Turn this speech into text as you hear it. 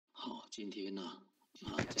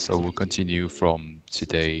So we'll continue from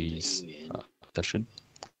today's session.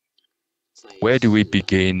 Where do we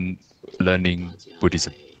begin learning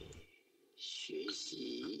Buddhism?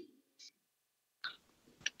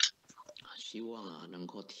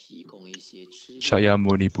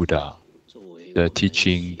 Shakyamuni Buddha, the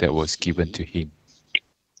teaching that was given to him.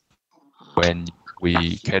 When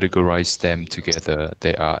we categorize them together,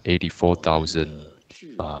 there are 84,000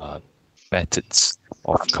 methods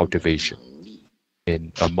of cultivation.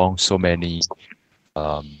 And among so many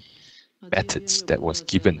methods that was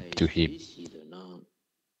given to him,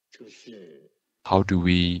 how do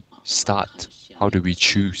we start? How do we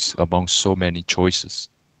choose among so many choices?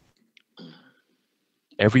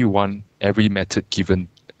 Every method given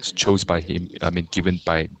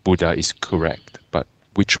by Buddha is correct, but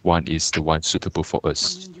which one is the one suitable for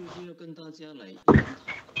us?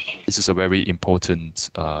 This is a very important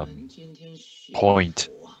point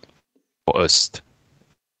for us,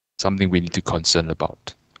 something we need to concern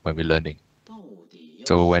about when we're learning.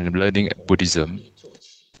 So when learning Buddhism,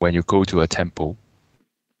 when you go to a temple,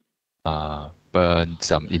 burn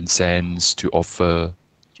some incense to offer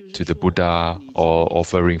to the Buddha or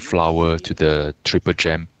offering flower to the triple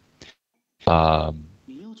gem.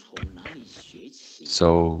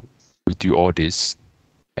 So we do all this,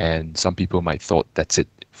 and some people might thought that's it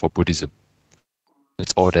for Buddhism.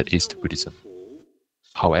 That's all that is to Buddhism.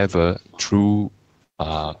 However,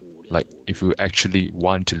 if you actually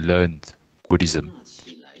want to learn Buddhism,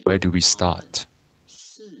 where do we start?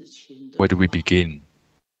 Where do we begin?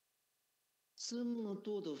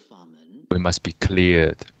 We must be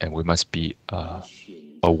cleared, and we must be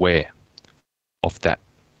aware of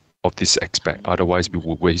this aspect. Otherwise, we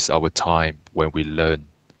will waste our time when we learn.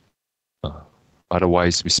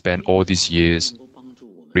 Otherwise, we spend all these years,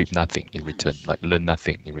 reap nothing in return, learn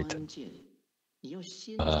nothing in return.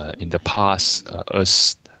 In the past,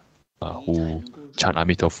 us who chant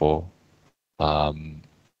Amitabha,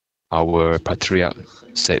 our patriarch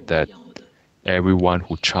said that everyone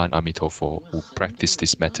who chant Amitabha, who practice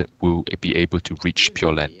this method, will be able to reach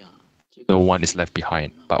Pure Land. No one is left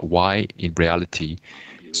behind. But why, in reality,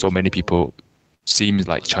 so many people seem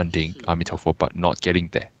like chanting Amitabha but not getting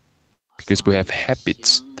there? Because we have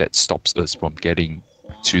habits that stops us from getting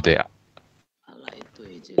to there.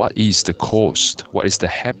 What is the cause? What is the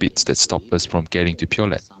habits that stop us from getting to Pure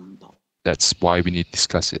Land? That's why we need to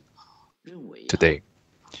discuss it today.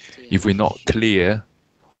 If we're not clear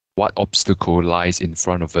what obstacle lies in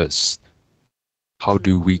front of us, how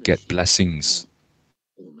do we get blessings,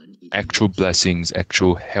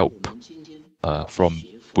 actual help from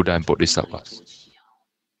Buddha and Bodhisattvas?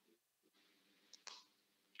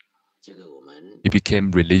 It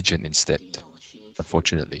became religion instead,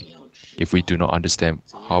 unfortunately, if we do not understand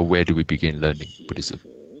where do we begin learning Buddhism.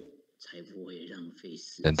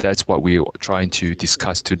 And that's what we are trying to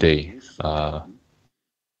discuss today.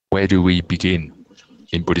 Where do we begin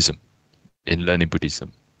in Buddhism, in learning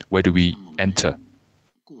Buddhism? Where do we enter?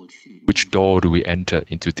 Which door do we enter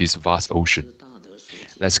into this vast ocean?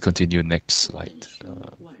 Let's continue next slide.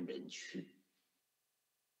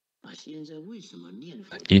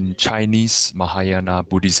 In Chinese Mahayana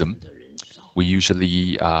Buddhism, we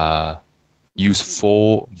usually use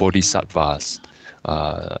 4 bodhisattvas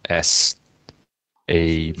as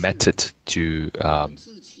a method to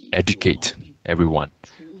educate everyone.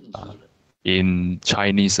 In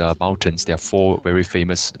Chinese mountains, there are 4 very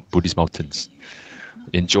famous Buddhist mountains.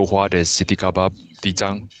 In Zhouhua, there's Siddhikapa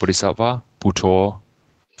Dijang Bodhisattva, Putuo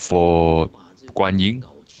for Guanyin,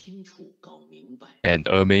 and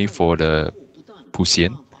Ermei for the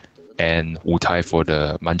Puxian, and Wutai for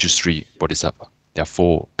the Manjushri Bodhisattva. There are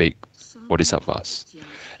 4 big bodhisattvas,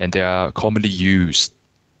 and they are commonly used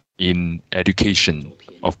in education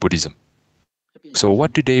of Buddhism. So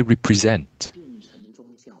what do they represent?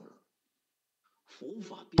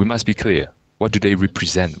 We must be clear. What do they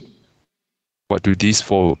represent? What do these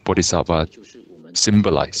 4 bodhisattvas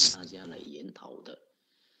symbolize?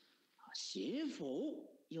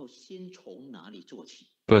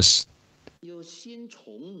 First,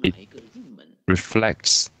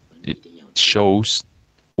 it shows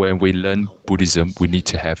when we learn Buddhism, we need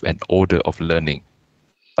to have an order of learning,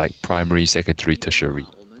 like primary, secondary, tertiary.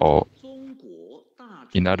 Or,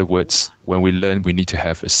 in other words, when we learn, we need to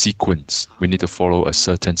have a sequence. We need to follow a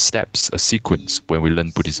certain steps, a sequence when we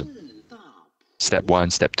learn Buddhism. Step 1,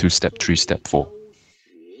 step 2, step 3, step 4.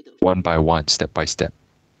 One by one, step by step.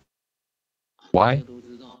 Why?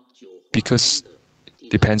 Because it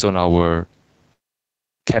depends on our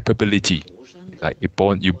capability. Like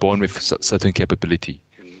you're born with certain capability.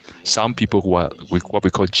 Some people who are what we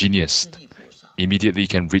call genius, immediately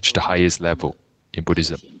can reach the highest level in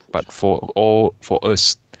Buddhism. But for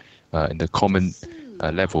us, in the common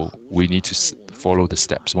level, we need to follow the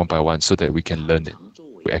steps one by one so that we can learn it.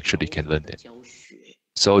 We actually can learn it.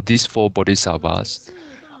 So these 4 bodhisattvas,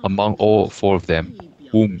 among all 4 of them,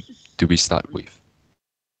 whom do we start with?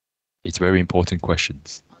 It's very important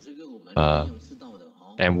questions.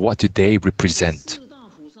 And what do they represent?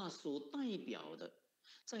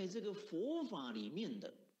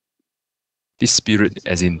 This spirit,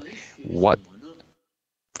 as in what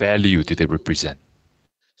value do they represent?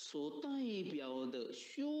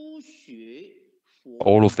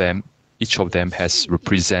 All of them, each of them has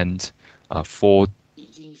represent 4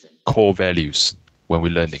 core values when we're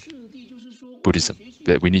learning Buddhism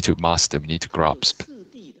that we need to master, we need to grasp.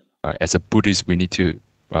 As a Buddhist, we need to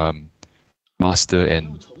master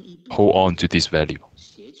and hold on to this value.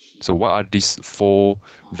 So what are these 4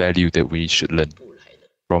 values that we should learn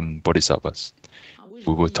from bodhisattvas?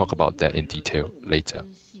 We will talk about that in detail later.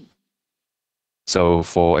 So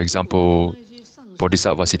for example,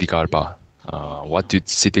 bodhisattva Siddhikarma, what did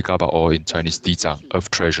Siddhikarma, or in Chinese Dizang,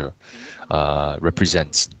 earth treasure,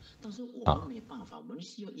 represents?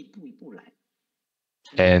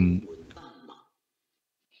 And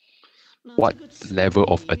what level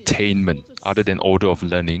of attainment, other than order of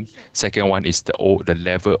learning? Second one is the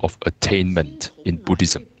level of attainment in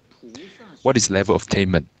Buddhism. What is level of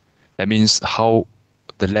attainment? That means how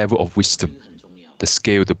the level of wisdom, the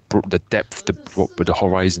scale, the depth, the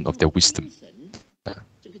horizon of their wisdom.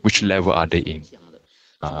 Which level are they in?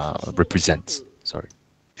 Represents. Sorry.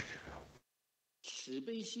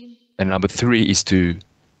 And number 3 is to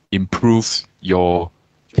improve your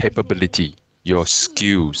capability, your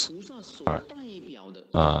skills,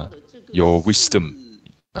 your wisdom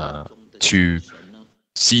to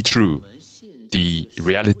see through the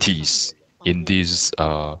realities in this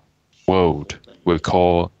world we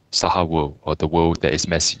call Saha world, or the world that is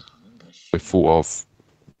messy, with full of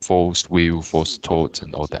false will, false thoughts,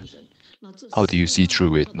 and all that. How do you see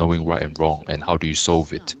through it, knowing right and wrong, and how do you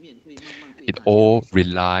solve it? It all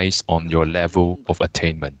relies on your level of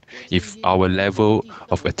attainment. If our level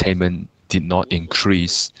of attainment did not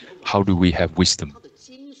increase, how do we have wisdom?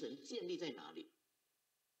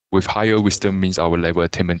 With higher wisdom means our level of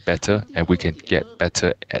attainment better, and we can get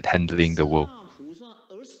better at handling the world.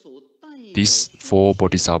 These 4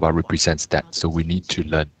 bodhisattvas represents that, so we need to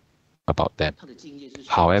learn about them.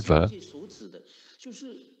 However,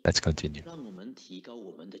 let's continue.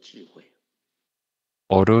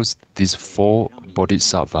 Although these 4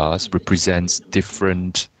 bodhisattvas represents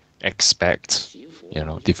different aspects,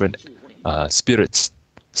 different spirits,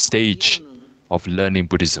 stage of learning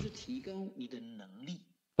Buddhism.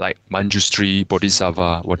 Like Manjushri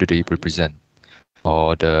Bodhisattva, what do they represent?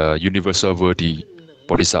 Or the Universal Worthy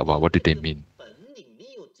Bodhisattva, what do they mean?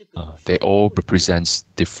 They all represent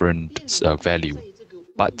different value,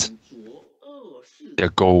 but their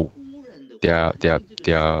goal, their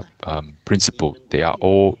principle, they are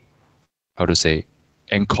all,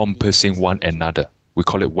 encompassing one another. We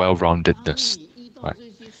call it well-roundedness. Right?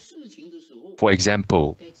 For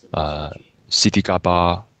example,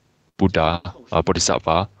 Siddhikarma Buddha,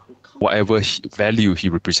 Bodhisattva, whatever value he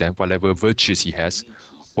represents, whatever virtues he has,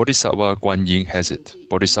 Bodhisattva Guan Yin has it.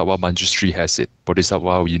 Bodhisattva Manjushri has it.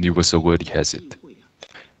 Bodhisattva Universal Worthy has it.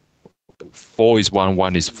 4 is 1,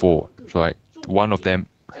 1 is 4. Right? One of them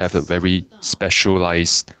have a very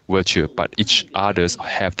specialized virtue, but each others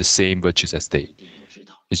have the same virtues as they.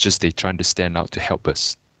 It's just they trying to stand out to help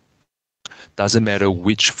us. Doesn't matter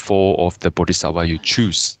which 4 of the bodhisattva you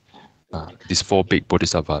choose. These 4 big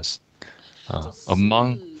bodhisattvas.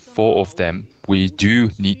 Among 4 of them, we do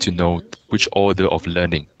need to know which order of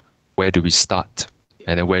learning. Where do we start?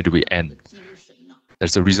 And then where do we end?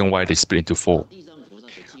 That's the reason why they split into 4.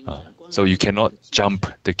 So you cannot jump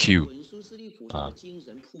the queue.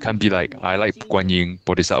 Can't be like, I like Guan Yin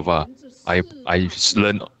Bodhisattva. I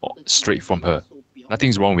learn straight from her.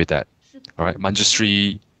 Nothing's wrong with that. All right,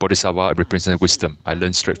 Manjushri Bodhisattva represents wisdom. I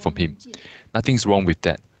learn straight from him. Nothing's wrong with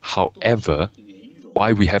that. However,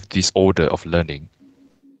 why we have this order of learning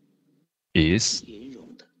is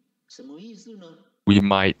we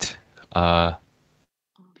might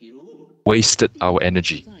wasted our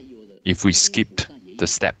energy if we skipped the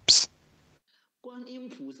steps.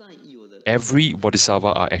 Every bodhisattva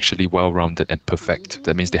are actually well-rounded and perfect.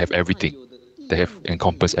 That means they have everything. They have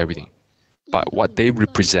encompassed everything. But what they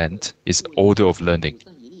represent is order of learning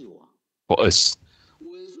for us.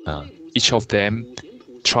 Each of them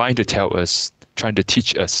trying to tell us, trying to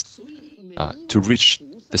teach us to reach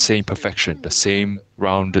the same perfection, the same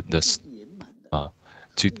roundedness,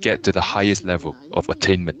 to get to the highest level of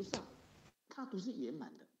attainment.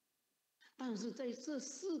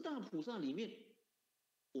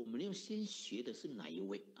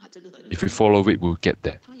 If we follow it, we'll get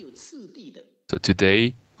there. So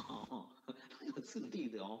today,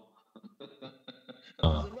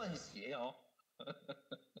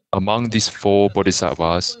 among these 4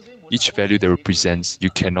 bodhisattvas, each value that represents, you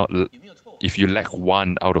cannot, if you lack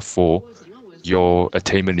 1 out of 4, your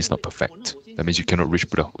attainment is not perfect. That means you cannot reach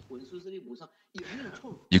Buddhahood.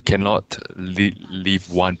 You cannot leave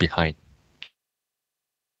 1 behind.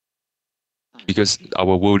 Because the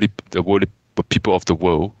worldly people of the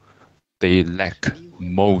world, they lack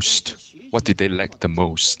most. What did they lack the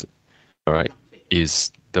most? All right,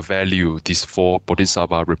 is the value these 4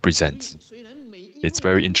 bodhisattvas represents. It's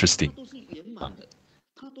very interesting.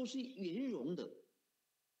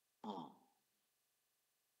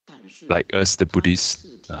 Like us, the Buddhists,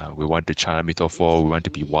 we want to chant metaphor, we want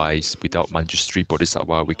to be wise. Without Manjushri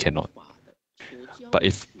Bodhisattva, we cannot. But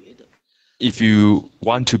if you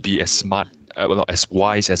want to be as smart, as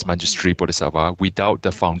wise as Manjushri Bodhisattva, without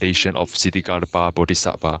the foundation of Siddhikarma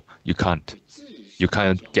Bodhisattva, you can't. You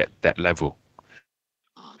can't get that level.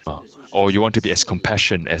 Or you want to be as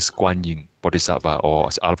compassionate as Guan Yin Bodhisattva or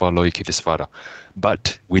as Avalokitesvara.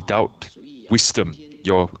 But without wisdom,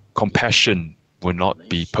 your compassion will not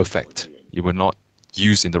be perfect. You will not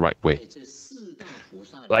use in the right way.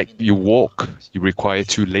 Like you walk, you require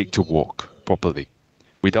 2 legs to walk properly.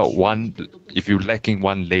 Without 1, if you're lacking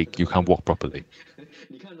 1 leg, you can't walk properly.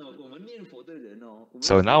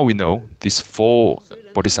 So now we know these 4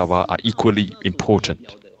 bodhisattvas are equally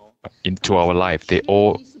important into our life. They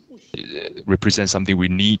all represent something we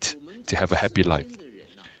need to have a happy life.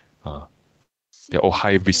 They're all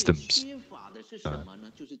high wisdoms.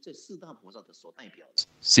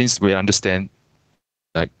 Since we understand,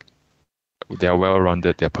 like, they are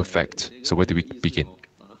well-rounded, they're perfect. So where do we begin?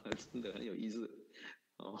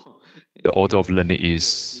 The order of learning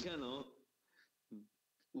is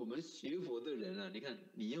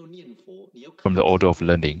from the order of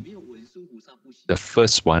learning. The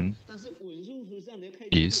first one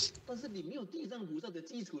is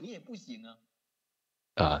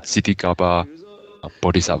Siddhikarma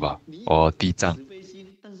Bodhisattva or Dizang.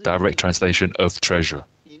 Direct translation, Earth Treasure.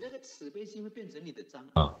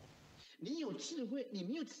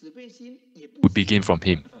 We begin from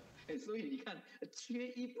him.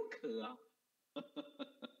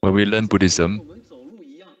 When we learn Buddhism,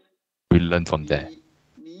 we learn from there.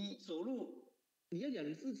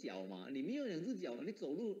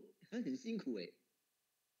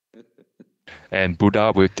 And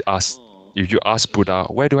Buddha will ask, if you ask Buddha,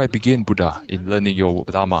 where do I begin, Buddha, in learning your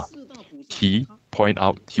Dharma? He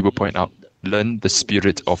will point out, learn the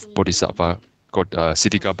spirit of Bodhisattva,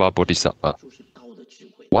 Siddhikarma Bodhisattva.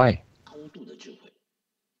 Why?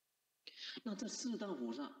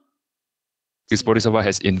 Because Bodhisattva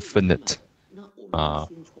has infinite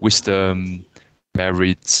wisdom,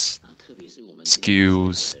 merits,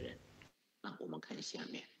 skills.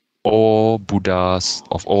 All Buddhas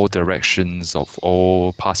of all directions, of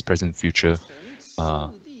all past, present, future.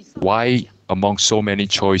 Why, among so many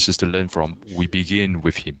choices to learn from, we begin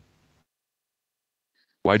with him?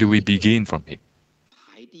 Why do we begin from him?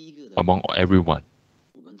 Among everyone.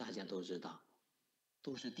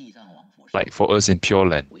 Like for us in Pure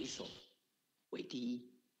Land.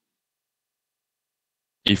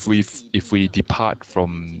 If we depart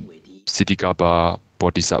from Siddhikarma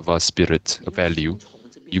Bodhisattva spirit value,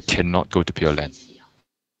 you cannot go to Pure Land.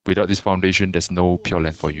 Without this foundation, there's no Pure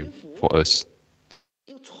Land for you, for us.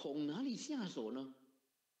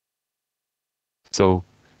 So,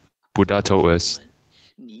 Buddha told us,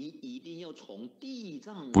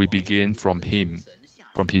 we begin from him,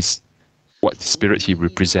 from his, what spirit he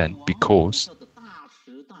represents, because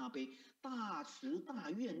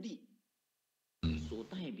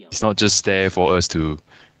it's not just there for us to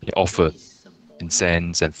offer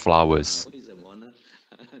incense and flowers.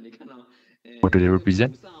 What do they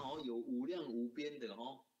represent?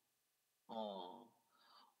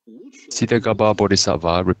 Siddhikarma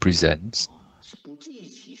Bodhisattva represents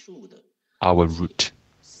our root,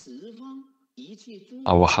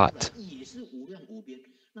 our heart,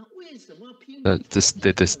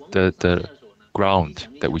 the ground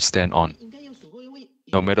that we stand on.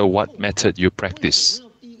 No matter what method you practice,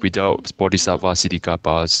 without Bodhisattva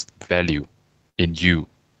Siddhikarma's value in you,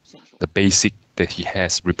 the basic that he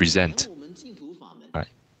has represent, right?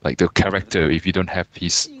 Like the character, if you don't have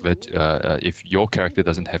his, if your character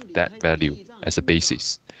doesn't have that value as a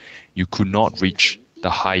basis, you could not reach the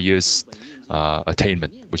highest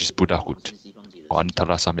attainment, which is Buddhahood or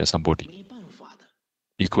Antara Samya Sambodhi,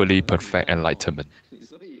 equally perfect enlightenment.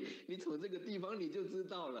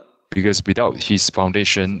 Because without his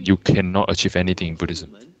foundation, you cannot achieve anything in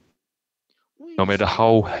Buddhism. No matter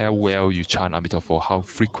how well you chant Amitabha, how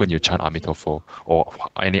frequent you chant Amitabha, or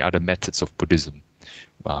any other methods of Buddhism,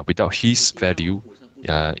 without his value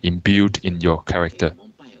imbued in your character,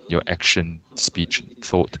 your action, speech,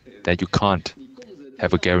 thought, that you can't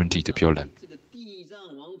have a guarantee to Pure Land.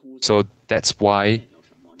 So that's why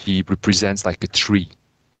he represents like a tree.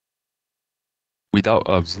 Without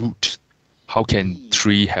a root, how can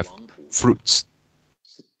tree have fruits?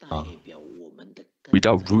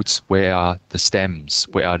 Without roots, where are the stems?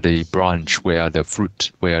 Where are the branch? Where are the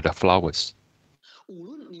fruit? Where are the flowers?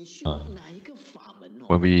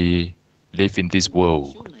 When we live in this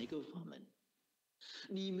world,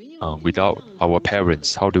 without our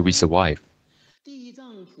parents, how do we survive?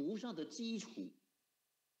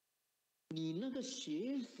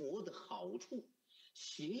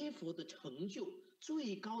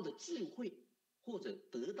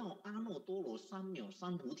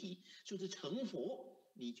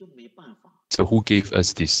 So who gave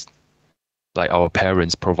us this? Like our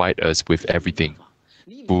parents provide us with everything.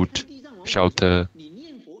 Food, shelter,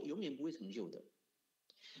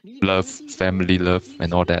 love, family love,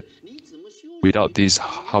 and all that. Without this,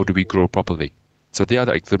 how do we grow properly? So they are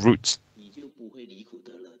like the roots.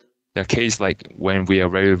 The case like when we are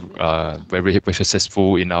very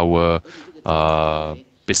successful in our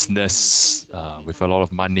business, with a lot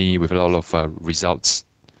of money, with a lot of results.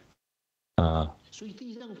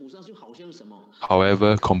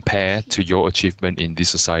 However, compared to your achievement in this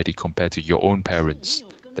society, compared to your own parents,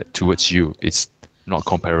 that towards you, it's not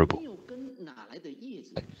comparable.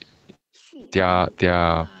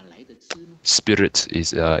 Their spirit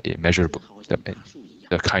is immeasurable,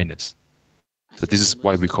 the kindness. So this is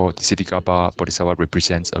why we call Siddhikapa Bodhisattva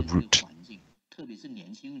represents a root.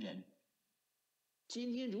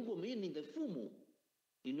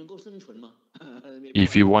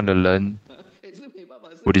 If you want to learn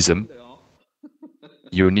Buddhism,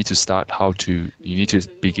 you need to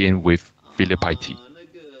begin with filial piety.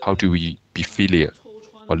 How do we be filial,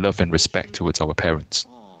 or love and respect towards our parents?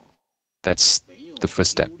 That's the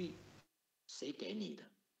first step.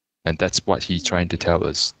 And that's what he's trying to tell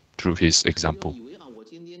us through his example.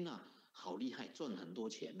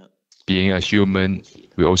 Being a human,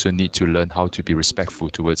 we also need to learn how to be respectful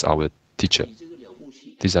towards our teacher.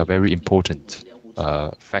 These are very important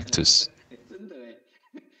factors.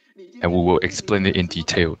 And we will explain it in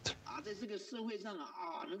detail.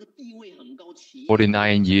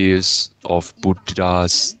 49 years of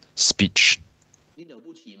Buddha's speech,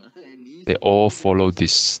 they all follow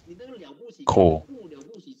this core.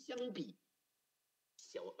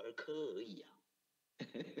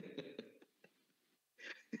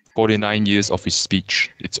 49 years of his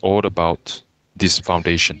speech, it's all about this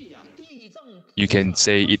foundation. You can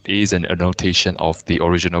say it is an annotation of the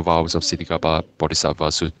original vows of Siddhikapa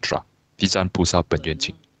Bodhisattva Sutra, 地藏菩萨本愿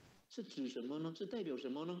经.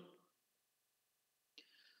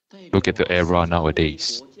 Look at the era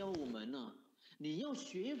nowadays.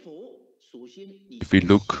 If we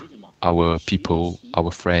look, our people,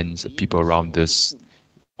 our friends, people around us,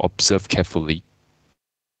 observe carefully.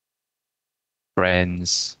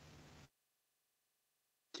 Friends,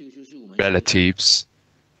 relatives,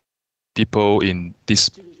 people in this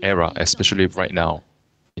era, especially right now,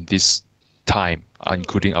 in this time,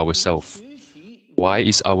 including ourselves. Why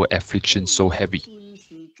is our affliction so heavy?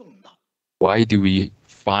 Why do we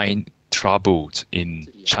find trouble in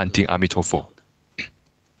chanting Amitabha?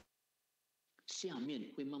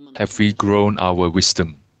 Have we grown our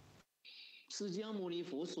wisdom?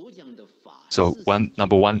 So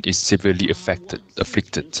number one is severely afflicted.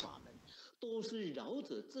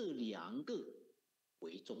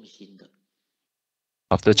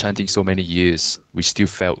 After chanting so many years, we still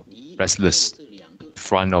felt restless in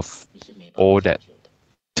front of all that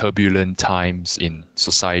turbulent times in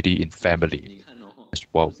society, in family as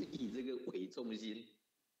well.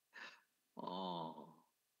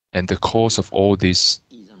 And the cause of all this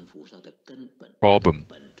problem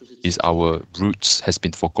is our roots has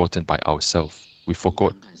been forgotten by ourselves. We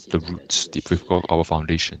forgot the roots, we forgot our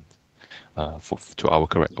foundation to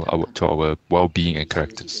our well-being and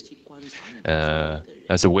characters.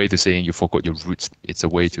 As a way to saying you forgot your roots, it's a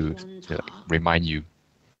way to remind you.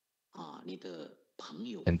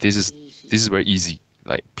 And this is very easy.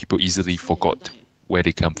 Like people easily forgot where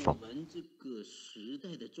they come from.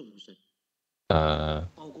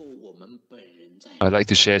 I'd like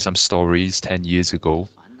to share some stories. 10 years ago,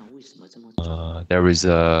 there is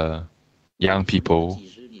a young people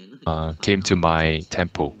came to my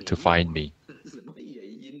temple to find me.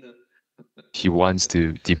 He wants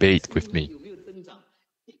to debate with me.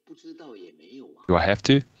 Do I have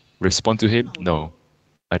to respond to him? No,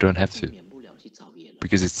 I don't have to,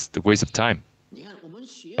 because it's the waste of time.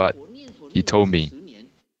 But he told me,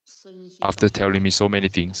 after telling me so many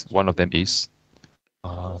things, one of them is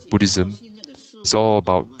Buddhism. It's all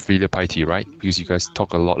about filial piety, right? Because you guys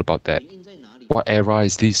talk a lot about that. What era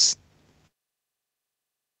is this?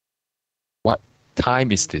 What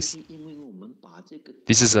time is this?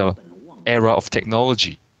 This is an era of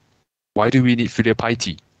technology. Why do we need filial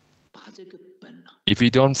piety? If we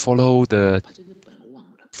don't follow the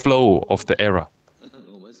flow of the era,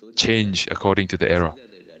 change according to the era,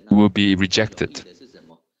 we will be rejected.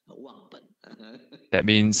 That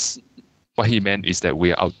means what he meant is that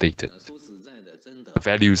we are outdated. The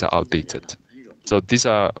values are outdated. So these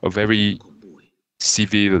are a very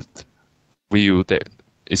severe view that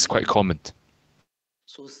is quite common.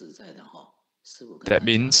 That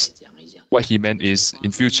means what he meant is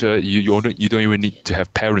in future you don't even need to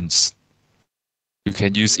have parents. You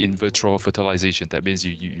can use in vitro fertilization. That means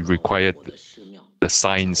you require the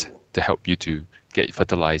science to help you to get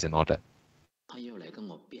fertilized and all that.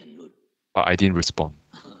 But I didn't respond.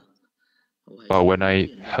 But when I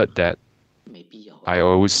heard that, I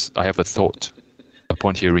have a thought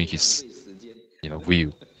upon hearing his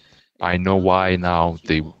view. I know why now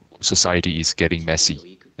the society is getting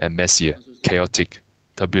messy and messier, chaotic,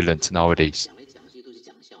 turbulent nowadays.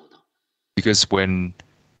 Because when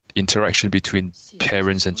interaction between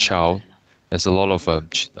parents and child, there's a lot of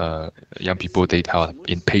young people, they have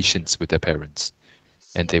impatience with their parents,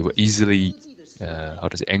 and they were easily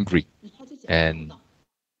angry and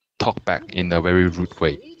talk back in a very rude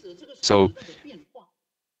way. So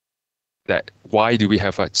that why do we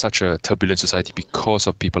have such a turbulent society? Because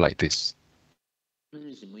of people like this.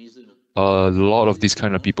 A lot of these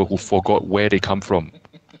kind of people who forgot where they come from,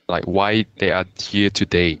 like why they are here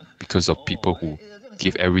today, because of people who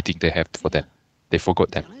give everything they have for them. They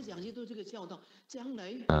forgot them.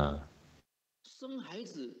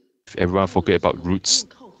 If everyone forget about roots,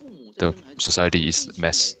 the society is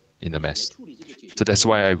in a mess. So that's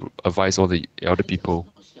why I advise all the elder people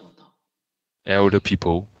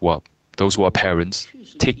who are those who are parents,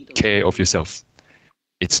 take care of yourself.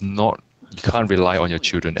 It's not, you can't rely on your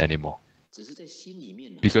children anymore.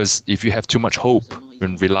 Because if you have too much hope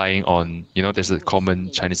when relying on, there's a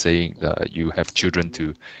common Chinese saying that you have children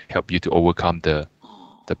to help you to overcome the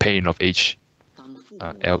pain of aging.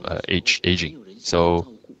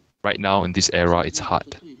 So right now in this era, it's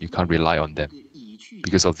hard. You can't rely on them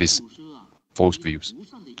because of these false views.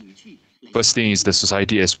 First thing is the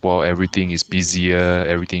society as well. Everything is busier.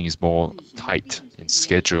 Everything is more tight in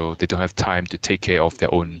schedule. They don't have time to take care of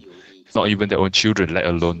their own, not even their own children, let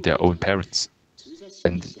alone their own parents.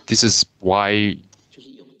 And this is why,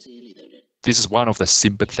 this is one of the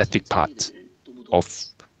sympathetic parts of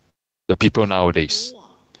the people nowadays.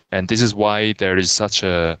 And this is why there is such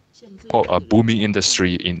a booming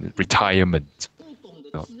industry in retirement.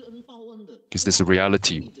 Because there's a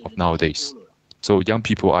reality of nowadays. So young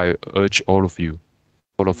people, I urge all of you,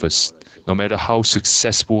 all of us, no matter how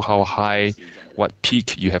successful, how high, what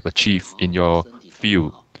peak you have achieved in your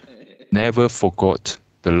field, never forget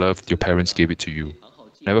the love your parents gave it to you.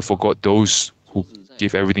 Never forget those who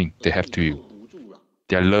give everything they have to you.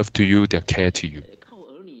 Their love to you, their care to you.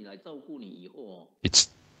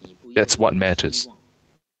 That's what matters.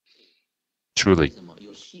 Truly.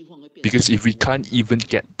 Because if we can't even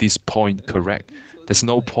get this point correct, there's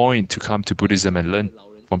no point to come to Buddhism and learn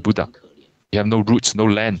from Buddha. You have no roots, no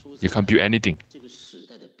land. You can't build anything.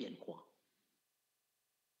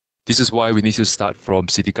 This is why we need to start from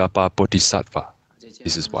Siddhikapa Bodhisattva.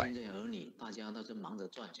 This is why.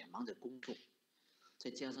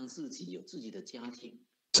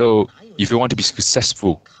 So, if you want to be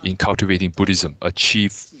successful in cultivating Buddhism,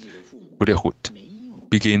 achieve Buddhahood,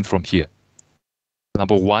 begin from here.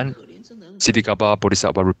 Number one, Siddhikapa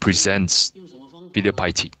Bodhisattva represents filial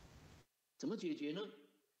piety.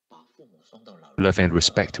 Love and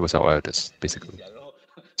respect towards our elders, basically.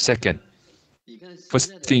 Second,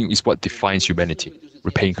 first thing is what defines humanity,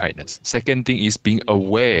 repaying kindness. Second thing is being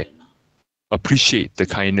aware, appreciate the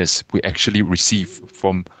kindness we actually receive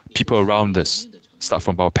from people around us. Start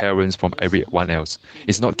from our parents, from everyone else.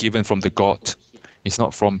 It's not given from the God. It's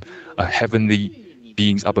not from heavenly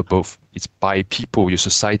beings up above. It's by people, your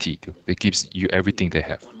society, that gives you everything they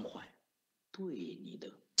have.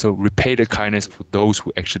 So repay the kindness for those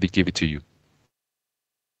who actually give it to you.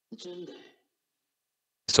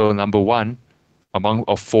 So number one, among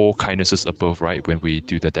our four kindnesses above, right, when we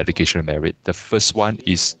do the dedication of merit, the first one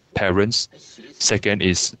is parents. Second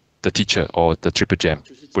is the teacher or the triple gem,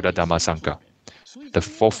 Buddha, Dhamma, Sangha. The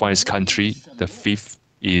fourth one is country. The fifth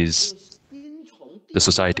is the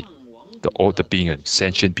society, all the beings,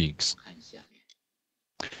 sentient beings.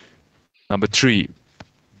 Number 3,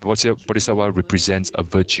 Bodhisattva represents a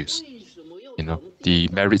virtues. The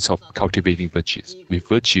merits of cultivating virtues. With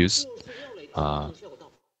virtues,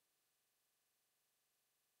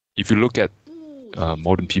 if you look at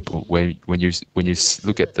modern people, when you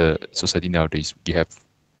look at the society nowadays,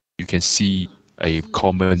 you can see a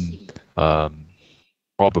common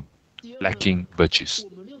problem: lacking virtues,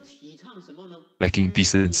 lacking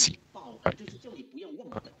decency. Right?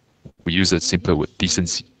 We use a simpler word,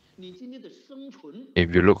 decency.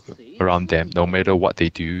 If you look around them, no matter what they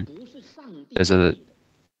do, there's a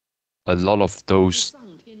lot of those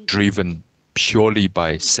driven purely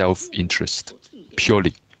by self-interest,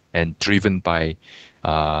 and driven by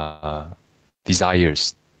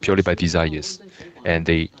desires, and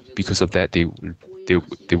because of that,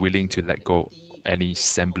 they're willing to let go any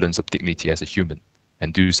semblance of dignity as a human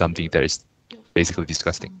and do something that is basically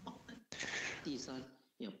disgusting.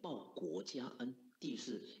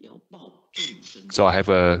 So I have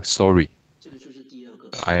a story.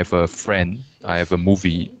 I have a friend. I have a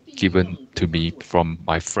movie given to me from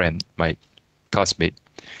my friend, my classmate.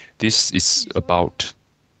 This is about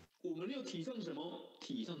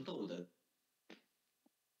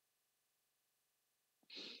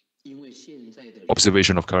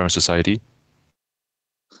observation of current society.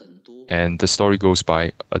 And the story goes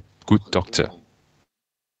by a good doctor.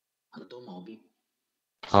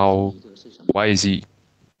 Why is he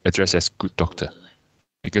addressed as good doctor?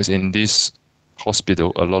 Because in this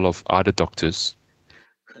hospital, a lot of other doctors,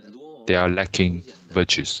 they are lacking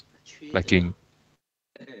virtues, lacking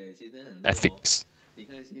ethics.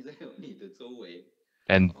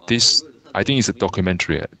 And this, I think, is a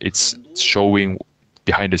documentary. It's showing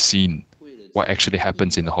behind the scene what actually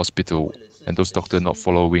happens in the hospital and those doctors not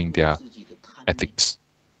following their ethics.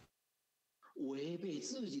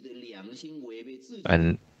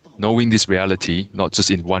 And knowing this reality, not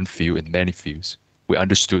just in one field, in many fields, we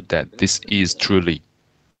understood that this is truly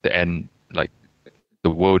the end, like the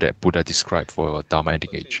world that Buddha described for Dharma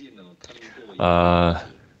ending age.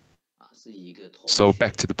 So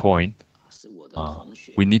back to the point,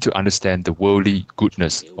 we need to understand the worldly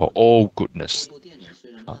goodness, or all goodness,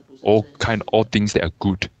 all things that are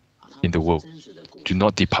good in the world. Do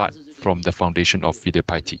not depart from the foundation of filial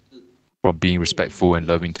piety, from being respectful and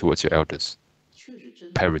loving towards your elders,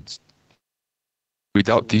 parents.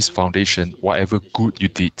 Without this foundation, whatever good you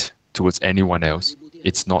did towards anyone else,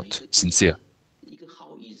 it's not sincere.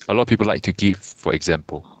 A lot of people like to give, for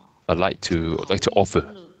example. I like to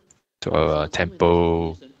offer to a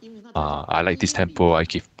temple. I like this temple. I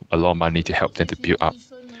give a lot of money to help them to build up.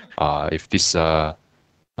 If this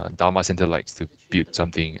Dharma center likes to build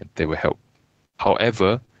something, they will help.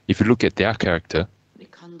 However, if you look at their character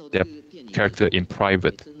in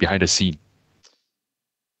private, behind the scene,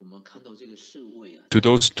 to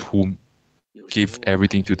those who give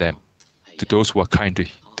everything to them, to those who are kind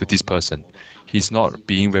to this person, he's not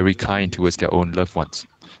being very kind towards their own loved ones.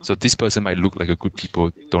 So this person might look like a good people,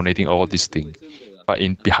 donating all these things, but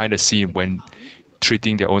behind the scene, when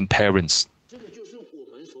treating their own parents,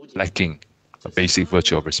 lacking a basic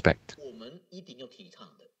virtue of respect.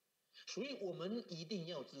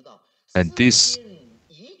 And this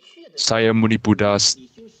Sayamuni Buddha's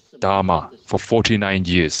Dharma for 49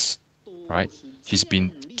 years, right? He's been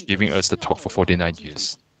giving us the talk for 49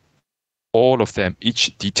 years. All of them,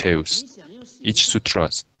 each details, each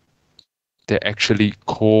sutras, they actually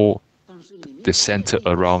the center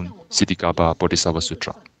around Siddhikapa Bodhisattva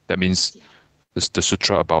Sutra. That means the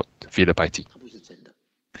sutra about filial piety.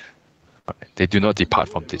 They do not depart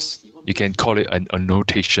from this. You can call it a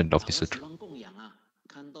notation of the sutra.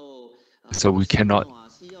 So we cannot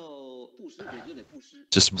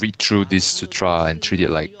just read through this sutra and treat it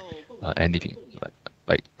like anything.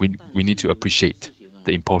 Like we need to appreciate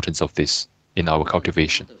the importance of this in our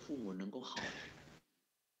cultivation.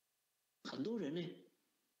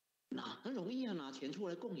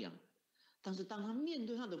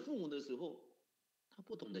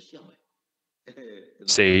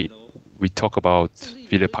 Say, we talk about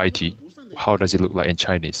filial piety. How does it look like in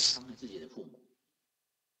Chinese?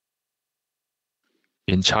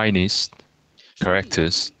 In Chinese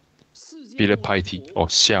characters, filial piety, or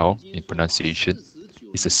xiao in pronunciation,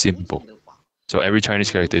 is a symbol. So every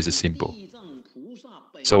Chinese character is a symbol.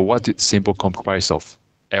 So what did symbol comprise of?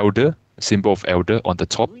 Elder, symbol of elder on the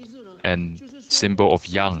top, and symbol of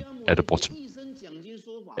young at the bottom.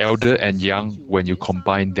 Elder and young, when you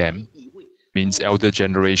combine them, means elder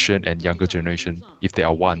generation and younger generation. If they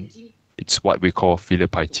are one, it's what we call filial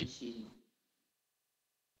piety.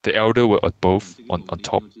 The elder were above, on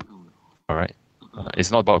top. All right.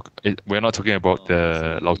 It's not about. We're not talking about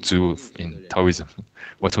the Lao Tzu in Taoism.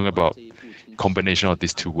 We're talking about combination of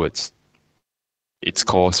these two words. It's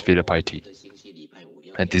called filial piety,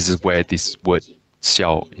 and this is where this word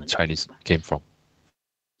 "xiao" in Chinese came from.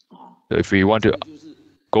 So if we want to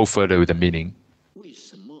go further with the meaning,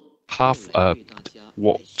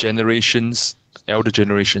 what generations, elder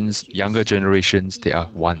generations, younger generations, they are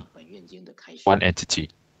one entity.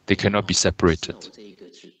 They cannot be separated.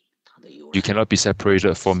 You cannot be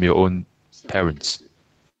separated from your own parents.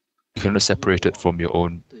 You cannot separate it from your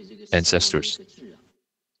own ancestors.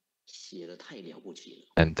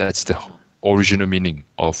 And that's the original meaning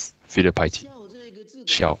of filial piety,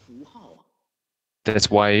 xiao. That's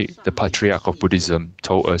why the patriarch of Buddhism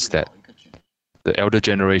told us that the elder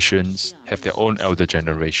generations have their own elder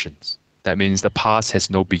generations. That means the past has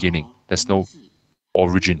no beginning. There's no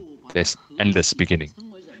origin. There's endless beginning.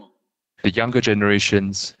 The younger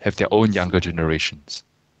generations have their own younger generations.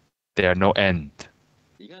 There are no end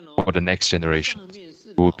for the next generation.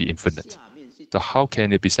 It will be infinite. So how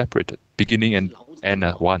can it be separated? Beginning and end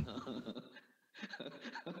are one.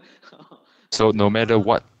 So no matter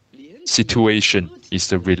what situation is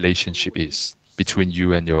the relationship is between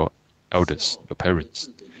you and your elders, your parents,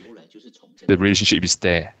 the relationship is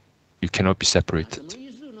there. You cannot be separated,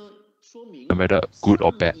 no matter good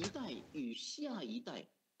or bad.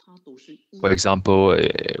 For example,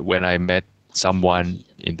 when I met someone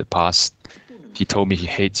in the past, he told me he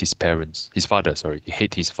hates his father. He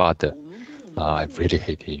hates his father. I really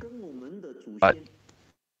hate him. But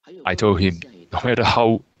I told him, no matter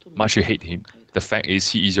how much you hate him, the fact is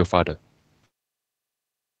he is your father.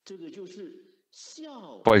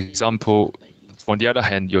 For example, on the other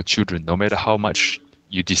hand, your children, no matter how much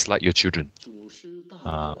you dislike your children,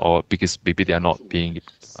 or because maybe they are not being,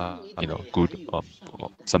 good or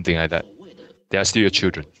something like that, they are still your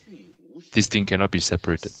children. This thing cannot be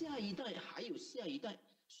separated.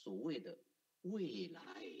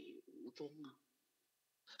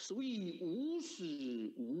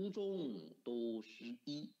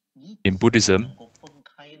 In Buddhism,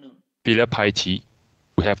 filial piety,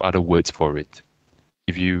 we have other words for it.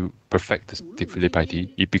 If you perfect the filial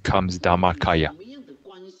piety, it becomes Dhammakaya,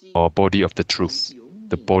 or body of the truth,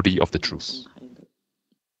 the body of the truth.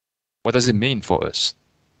 What does it mean for us?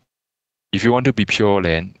 If you want to be Pure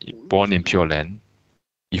Land, born in Pure Land,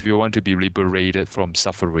 if you want to be liberated from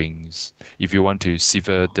sufferings, if you want to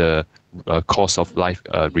sever the cause of life,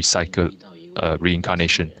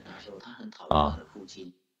 reincarnation,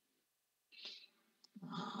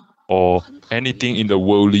 or anything in the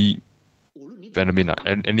worldly phenomena,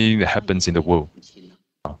 and anything that happens in the world,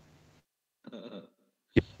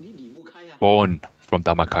 born from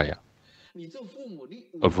Dhammakaya,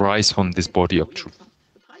 arise from this body of truth.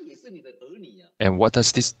 And what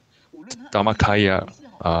does this Dhammakaya,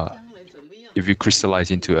 if you crystallize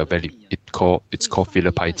into a value, it's called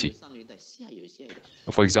filial piety.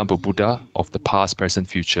 For example, Buddha of the past, present,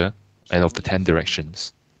 future, and of the 10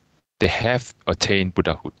 directions, they have attained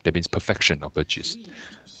Buddhahood. That means perfection of virtues.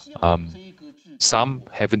 Some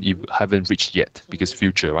haven't reached yet because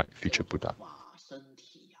future Buddha.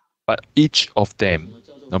 But each of them,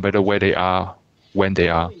 no matter where they are, when they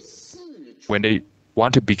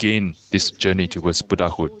want to begin this journey towards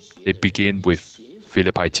Buddhahood, they begin with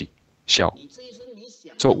filial piety, xiao.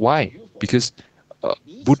 So why? Because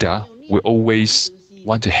Buddha will always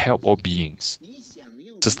want to help all beings,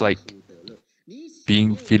 just like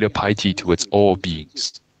being filial piety towards all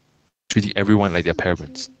beings, treating everyone like their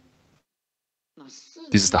parents.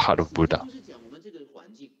 This is the heart of Buddha.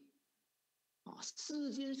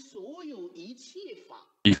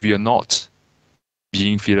 If you're not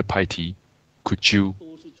being filial piety, could you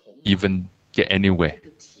even get anywhere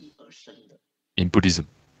in Buddhism?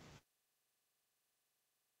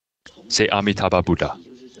 Say Amitabha Buddha.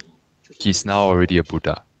 He's now already a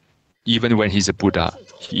Buddha. Even when he's a Buddha,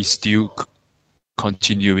 he is still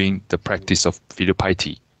continuing the practice of filial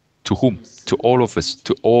piety. To whom? To all of us,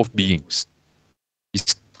 to all beings.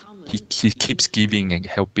 He keeps giving and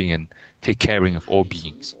helping and take caring of all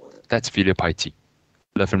beings. That's filial piety.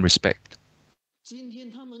 Love and respect.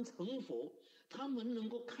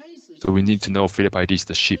 So we need to know filial piety is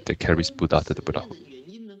the ship that carries Buddha to the Buddhahood.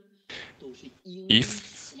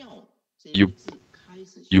 If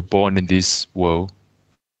you're born in this world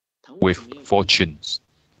with fortunes,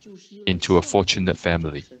 into a fortunate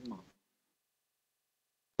family,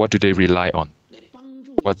 what do they rely on?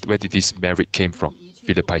 Where did this merit came from?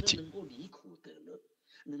 Filial piety.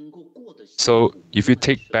 So if you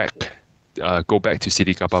go back to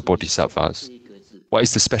Siddhikapa Bodhisattvas, what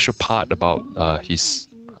is the special part about his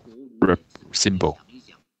symbol.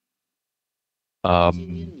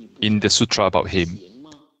 In the sutra about him,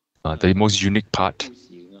 the most unique part,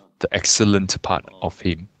 the excellent part of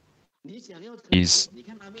him, is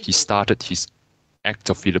he started his act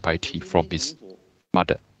of filial piety from his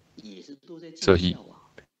mother. So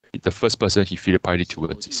the first person he filial piety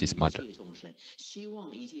towards is his mother.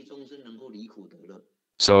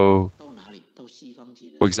 So,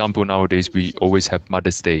 for example, nowadays we always have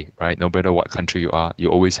Mother's Day, right? No matter what country you are, you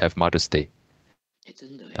always have Mother's Day.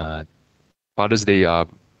 Father's Day are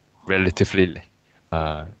relatively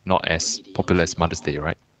not as popular as Mother's Day,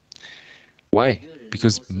 right? Why?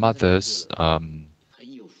 Because mothers'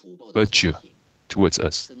 virtue towards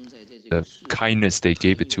us, the kindness they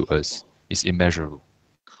gave it to us, is immeasurable.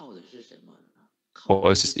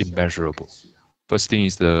 For us, it's immeasurable. First thing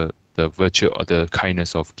is the virtue or the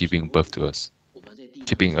kindness of giving birth to us,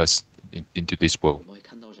 keeping us into this world.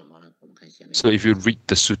 So if you read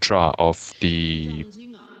the sutra of the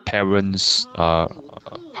parents,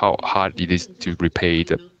 how hard it is to repay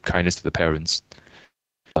the kindness to the parents,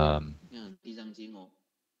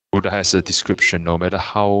 Buddha has a description, no matter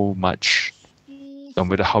how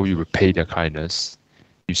you repay their kindness,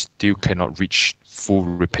 you still cannot reach full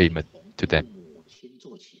repayment to them.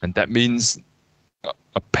 And that means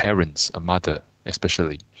a parent, a mother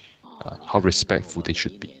especially, how respectful they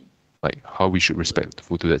should be. Like how we should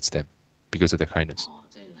respectful towards them because of their kindness.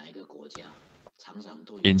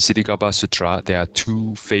 In Siddhikapa Sutra, there are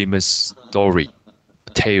two famous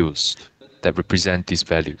tales that represent this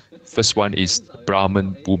value. First one is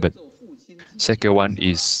Brahman woman. Second one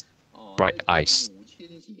is bright eyes.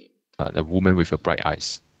 The woman with a bright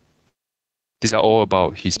eyes. These are all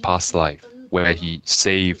about his past life, where he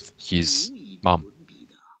saved his mom,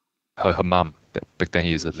 her mom. Back then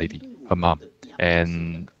he is a lady, her mom,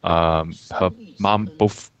 and her mom.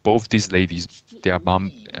 Both these ladies, their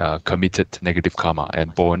mom committed negative karma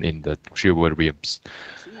and born in the three world realms.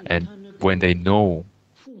 And when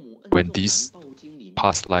this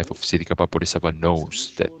past life of Siddhikapa Bodhisattva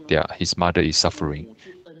knows that his mother is suffering,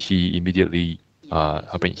 he immediately,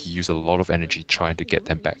 he used a lot of energy trying to get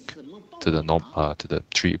them back to the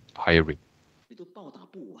three higher ring.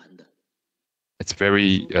 It's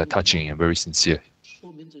very touching and very sincere.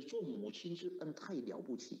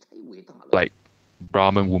 Like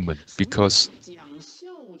Brahman woman, because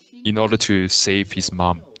in order to save his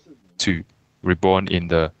mom to reborn in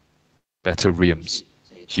the better realms,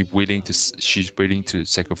 she's willing to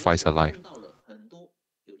sacrifice her life.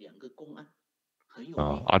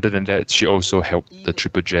 Other than that, she also helped the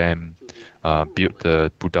Triple Gem, built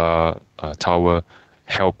the Buddha tower,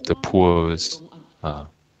 helped the poor.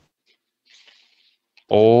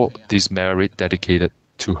 All this merit dedicated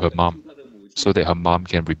to her mom, so that her mom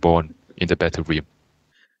can reborn in the better realm.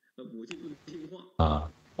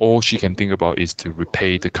 All she can think about is to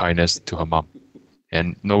repay the kindness to her mom,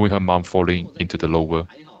 and knowing her mom falling into the lower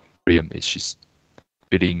realm, she's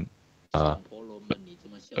feeling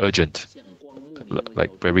urgent,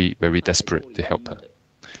 like very, very desperate to help her.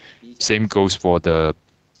 Same goes for the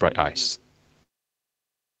bright eyes.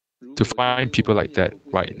 To find people like that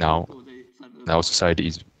right now in our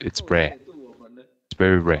society it's rare. It's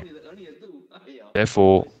very rare.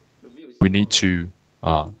 Therefore, we need to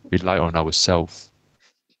rely on ourselves.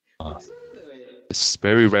 It's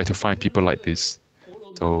very rare to find people like this.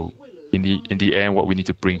 So in the end, what we need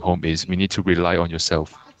to bring home is we need to rely on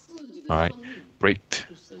yourself. All right, break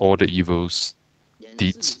all the evils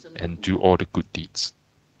deeds and do all the good deeds,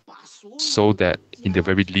 so that in the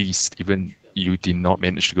very least, even you did not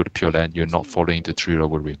manage to go to Pure Land, you're not falling into three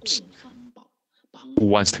lower realms. Who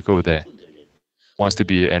wants to go there? Wants to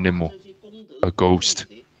be an animal, a ghost,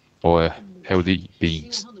 or a healthy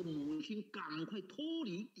beings?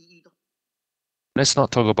 Let's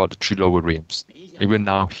not talk about the three lower realms. Even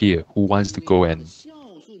now here, who wants to go and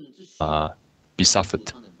be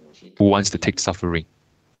suffered? Who wants to take suffering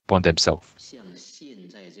upon themselves?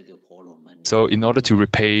 So in order to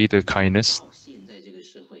repay the kindness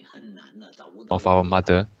of our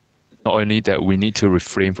mother, not only that we need to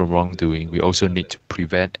refrain from wrongdoing, we also need to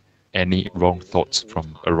prevent any wrong thoughts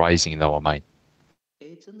from arising in our mind.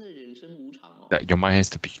 That your mind has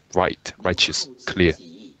to be right, righteous, clear.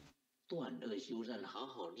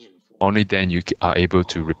 Only then you are able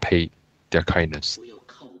to repay their kindness.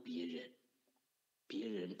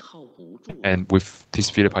 And with this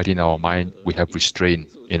filial piety in our mind, we have restraint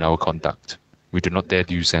in our conduct. We do not dare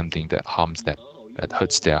do something that harms them, that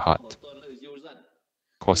hurts their heart,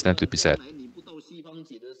 cause them to be sad.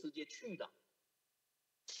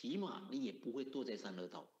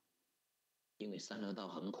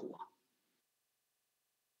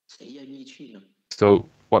 So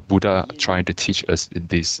what Buddha trying to teach us in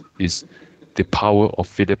this is the power of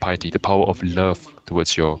filial piety, the power of love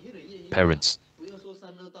towards your parents.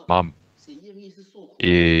 Mom,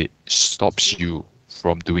 it stops you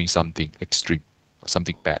from doing something extreme,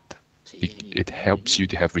 something bad. It helps you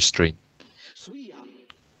to have restraint.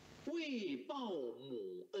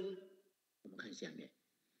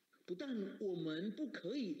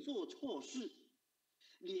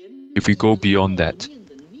 If we go beyond that,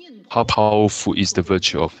 how powerful is the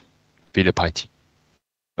virtue of filial piety?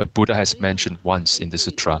 Buddha has mentioned once in the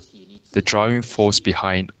sutra, the driving force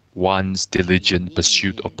behind one's diligent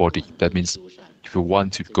pursuit of body. That means if you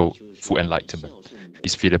want to go full enlightenment,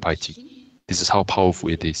 is filial piety. This is how powerful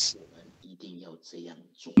it is.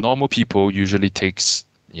 Normal people usually takes,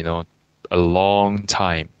 a long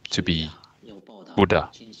time to be Buddha.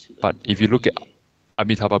 But if you look at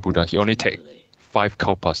Amitabha Buddha, he only take 5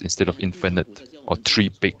 kalpas instead of infinite, or 3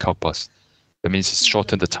 big kalpas. That means he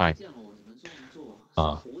shortened the time.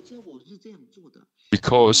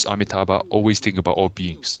 Because Amitabha always think about all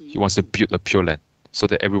beings. He wants to build a pure land so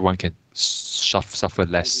that everyone can suffer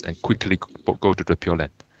less and quickly go to the pure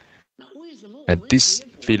land. And this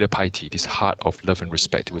filial piety, this heart of love and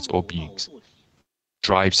respect towards all beings,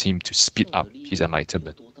 drives him to speed up his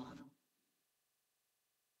enlightenment.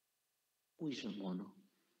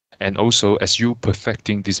 And also, as you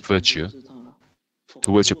perfecting this virtue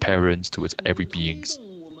towards your parents, towards every being,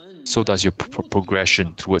 so does your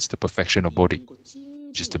progression towards the perfection of body,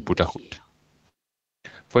 which is the Buddhahood.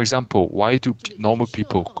 For example, why do normal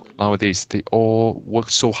people nowadays, they all work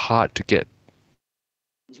so hard to get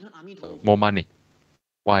more money?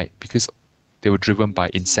 Why? Because they were driven by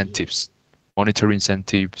incentives, monetary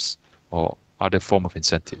incentives or other form of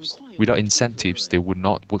incentives. Without incentives, they would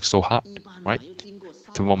not work so hard, right?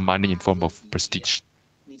 To want money in form of prestige,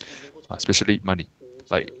 especially money.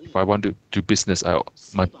 Like if I want to do business,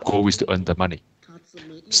 my goal is to earn the money.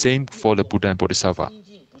 Same for the Buddha and Bodhisattva.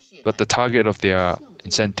 But the target of their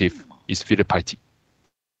incentive is filial piety.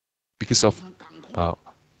 Because of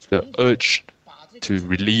the urge to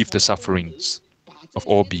relieve the sufferings of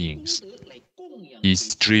all beings,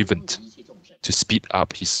 he's driven to speed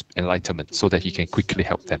up his enlightenment so that he can quickly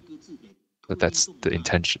help them. So that's the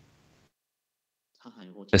intention.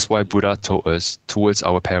 That's why Buddha told us towards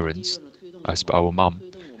our parents, as our mom,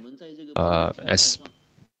 as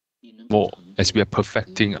we are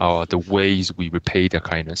perfecting the ways we repay their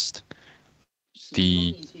kindness,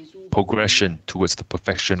 the progression towards the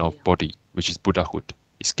perfection of body, which is Buddhahood,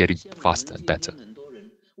 is getting faster and better.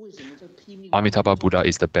 Amitabha Buddha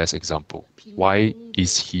is the best example. Why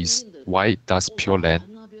does Pure Land,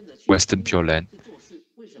 Western Pure Land,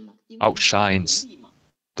 outshines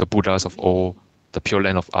the Buddhas of all the Pure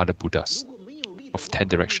Land of other Buddhas of 10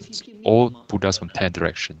 directions? All Buddhas from 10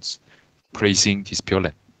 directions praising his Pure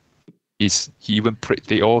Land.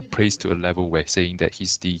 They all praise to a level where saying that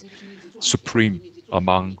he's the supreme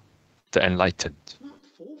among the enlightened,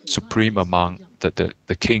 supreme among the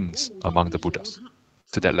kings among the Buddhas,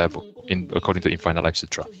 to that level, according to Infinite Life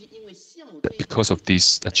Sutra. That because of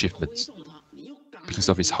these achievements, because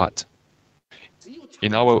of his heart,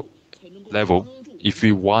 in our level, if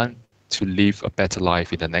we want to live a better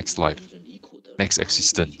life in the next life, next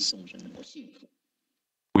existence,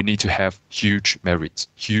 we need to have huge merits,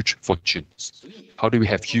 huge fortunes. How do we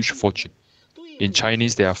have huge fortune? In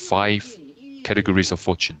Chinese, there are 5 categories of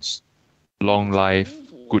fortunes: long life,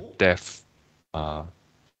 good death,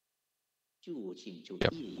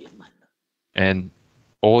 and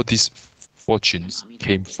all these fortunes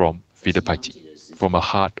came from filial piety, from a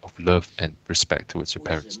heart of love and respect towards your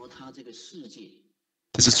parents.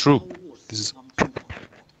 This is true. This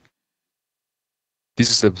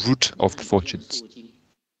is the root of the fortunes,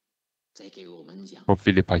 from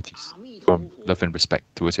filial piety, from love and respect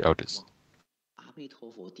towards your elders.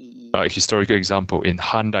 A historical example, in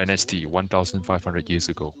Han Dynasty, 1,500 years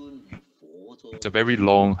ago. It's a very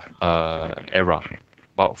long era,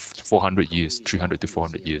 about 400 years, 300 to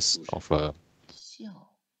 400 years of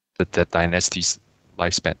the dynasty's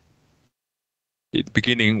lifespan. At the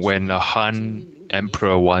beginning, when a Han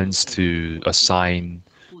emperor wants to assign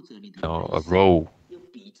a role,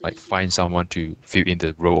 like find someone to fill in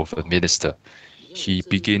the role of a minister, he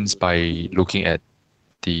begins by looking at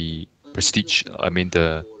the prestige,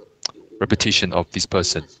 the reputation of this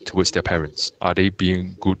person towards their parents. Are they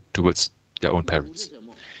being good towards their own parents?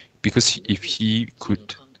 Because if he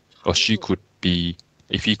could be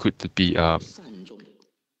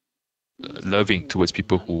loving towards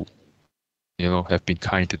people who have been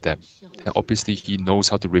kind to them, and obviously he knows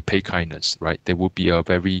how to repay kindness, right? They will be a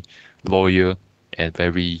very loyal and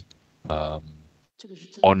very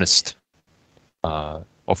honest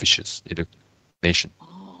officials in the nation.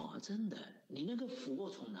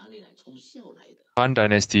 Han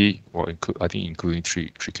Dynasty, or I think including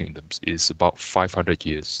three kingdoms, is about 500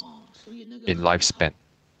 years in lifespan.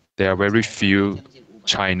 There are very few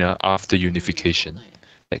China after unification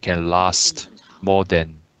that can last more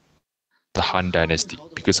than the Han Dynasty,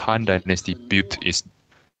 because Han Dynasty built its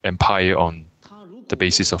empire on the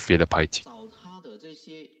basis of filial piety.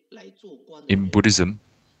 In Buddhism,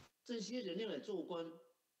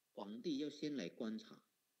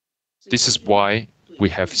 this is why we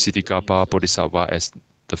have Siddhikapa Bodhisattva as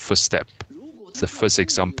the first step. It's the first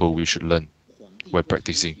example we should learn when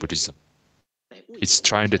practicing Buddhism. It's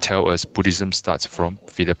trying to tell us Buddhism starts from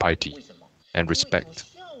filial piety and respect.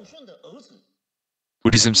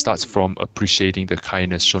 Buddhism starts from appreciating the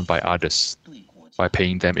kindness shown by others by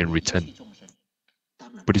paying them in return.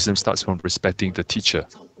 Buddhism starts from respecting the teacher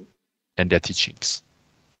and their teachings.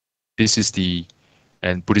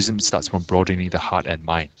 And Buddhism starts from broadening the heart and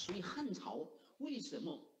mind.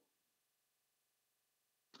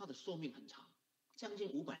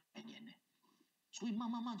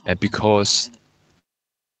 And because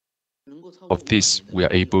of this, we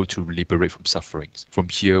are able to liberate from sufferings. From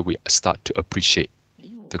here, we start to appreciate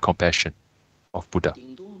the compassion of Buddha.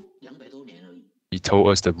 He told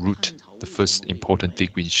us the root, the first important thing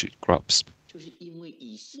we should grasp.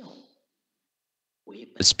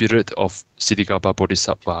 The spirit of Siddhikapa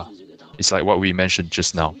Bodhisattva is like what we mentioned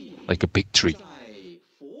just now, like a big tree.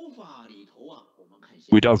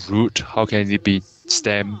 Without root, how can it be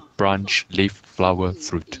stem, branch, leaf, flower,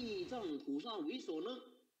 fruit?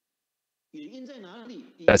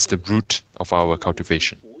 That's the root of our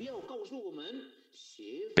cultivation.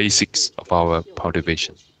 Basics of our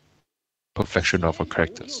cultivation. Perfection of our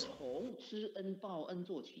characters.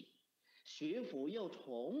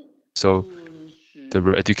 So,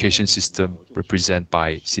 the education system represented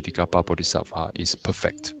by Siddhikapa Bodhisattva is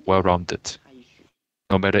perfect, well-rounded.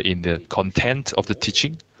 No matter in the content of the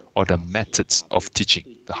teaching or the methods of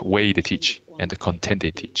teaching, the way they teach and the content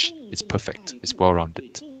they teach, it's perfect, it's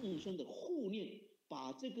well-rounded.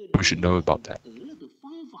 We should know about that.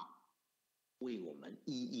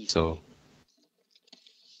 So,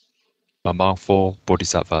 among four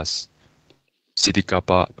bodhisattvas,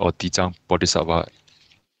 Siddhikapa or Tijang Bodhisattva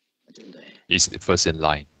is the first in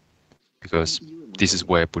line, because this is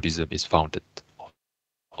where Buddhism is founded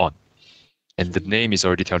on. And the name is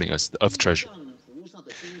already telling us the earth treasure.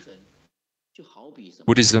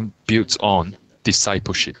 Buddhism builds on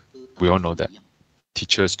discipleship. We all know that.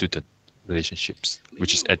 Teacher-student relationships,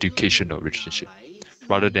 which is educational relationship,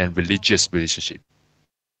 rather than religious relationship.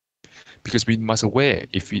 Because we must aware,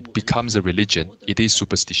 if it becomes a religion, it is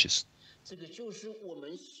superstitious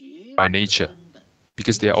by nature,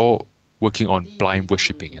 because they are all working on blind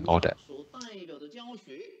worshipping and all that.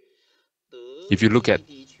 If you look at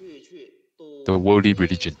the worldly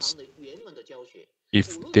religions,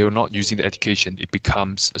 if they are not using the education, it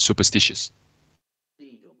becomes superstitious.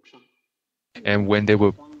 And when they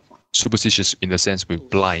were superstitious in the sense we're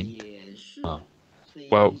blind,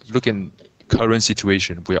 well, look in current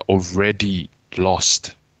situation, we are already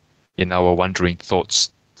lost in our wandering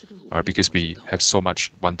thoughts, because we have so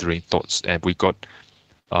much wandering thoughts and we got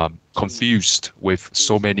confused with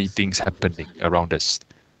so many things happening around us.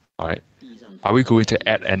 All right, are we going to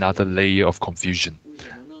add another layer of confusion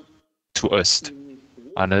to us,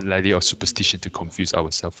 another layer of superstition to confuse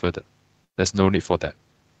ourselves further? There's no need for that.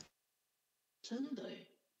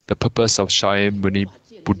 The purpose of Shakyamuni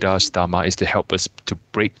Buddha's Dharma is to help us to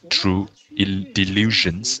break through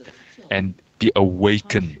delusions and be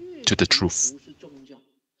awakened to the truth.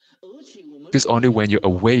 Because only when you're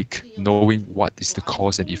awake, knowing what is the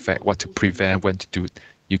cause and effect, what to prevent, when to do it,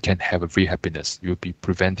 you can have a real happiness. You'll be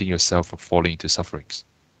preventing yourself from falling into sufferings.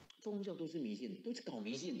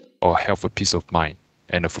 Or have a peace of mind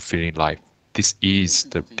and a fulfilling life. This is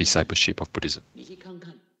the discipleship of Buddhism.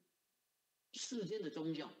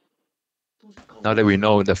 Now that we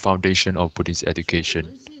know the foundation of Buddhist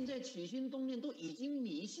education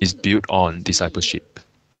is built on discipleship,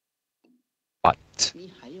 but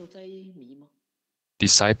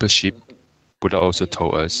discipleship, Buddha also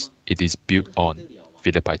told us, it is built on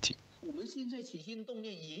filial piety.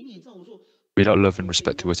 Without love and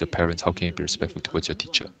respect towards your parents, how can you be respectful towards your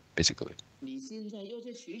teacher, basically?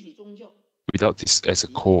 Without this as a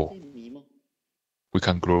core, we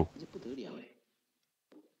can't grow.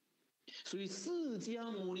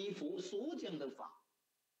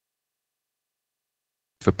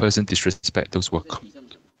 If a person disrespects those who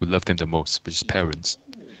love them the most, which is parents,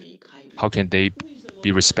 how can they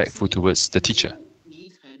be respectful towards the teacher?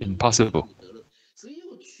 Impossible.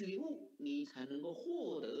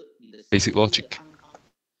 Basic logic.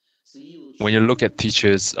 When you look at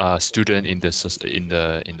teachers, student in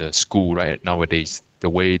the school right nowadays, the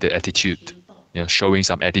way the attitude, showing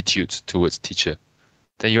some attitude towards teacher,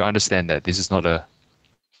 then you understand that this is not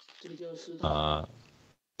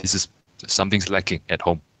this is something's lacking at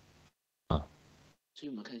home.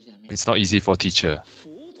 It's not easy for teacher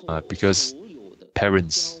because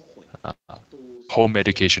parents, home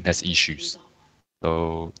education has issues.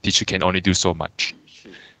 So teacher can only do so much.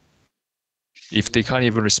 If they can't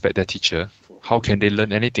even respect their teacher, how can they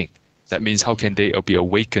learn anything? That means how can they be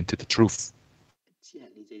awakened to the truth?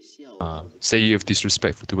 Say you have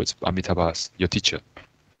disrespect towards Amitabha, your teacher.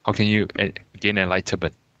 How can you gain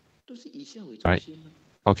enlightenment? Right?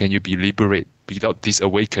 How can you be liberated? Without this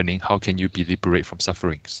awakening, how can you be liberated from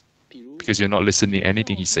sufferings? Because you're not listening to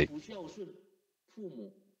anything he said.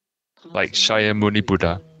 Like Shakyamuni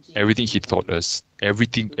Buddha, everything he taught us,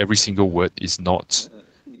 every single word is not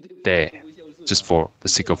there just for the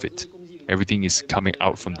sake of it. Everything is coming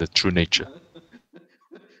out from the true nature.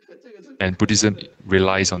 And Buddhism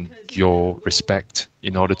relies on your respect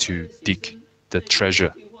in order to dig the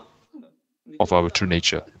treasure of our true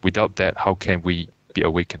nature. Without that, how can we be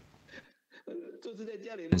awakened?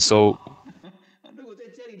 And so,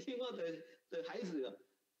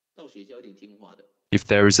 if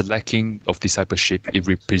there is a lacking of discipleship, it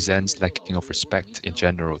represents lacking of respect in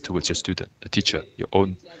general towards your student, the teacher, your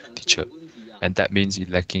own teacher. And that means you're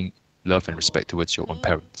lacking love and respect towards your own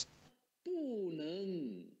parents.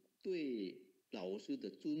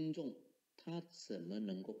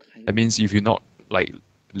 That means if you're not like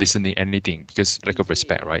listening anything, because lack of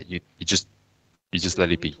respect, right? You just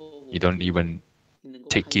let it be. You don't even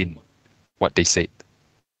take in what they said.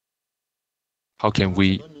 How can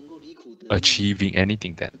we achieving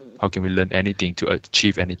anything then? How can we learn anything to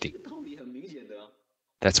achieve anything?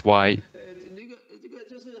 That's why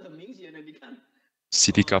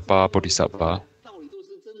Siddhikapa Bodhisattva,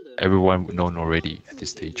 everyone known already at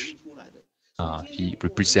this stage. He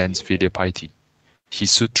represents filial piety. His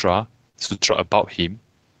sutra about him,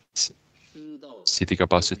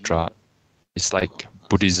 Siddhikapa Sutra, is like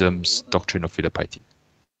Buddhism's doctrine of filial piety.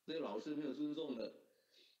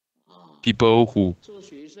 People who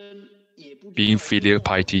being filial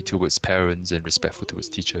piety towards parents and respectful towards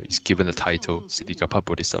teacher is given the title Siddhikapa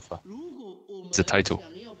Bodhisattva. It's a title.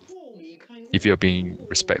 If you're being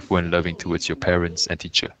respectful and loving towards your parents and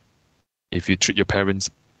teacher, if you treat your parents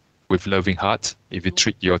with loving heart, if you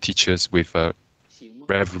treat your teachers with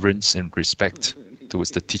reverence and respect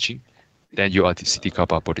towards the teaching, then you are the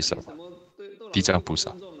Siddhikapa Bodhisattva, Dijang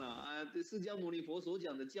Pusa.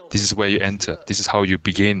 This is where you enter. This is how you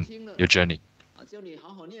begin your journey.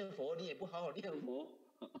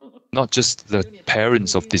 Not just the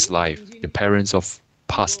parents of this life, the parents of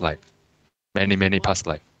past life, many past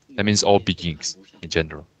life. That means all beings in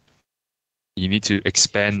general. You need to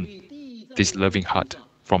expand this loving heart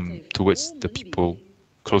from towards the people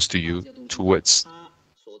close to you, towards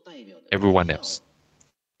everyone else.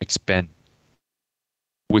 Expand.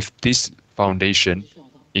 With this foundation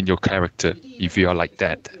in your character, if you are like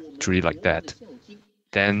that, truly like that,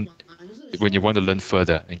 then when you want to learn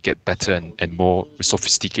further and get better and more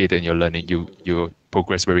sophisticated in your learning, you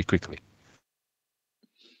progress very quickly.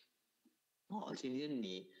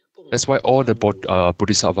 That's why all the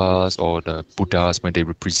Bodhisattvas or the Buddhas, when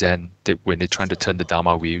they're trying to turn the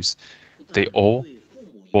Dharma wheels, they all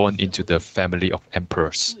born into the family of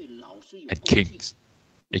emperors and kings.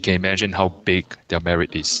 You can imagine how big their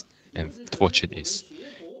merit is and fortune is,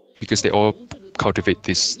 because they all cultivate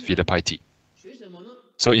this filial piety.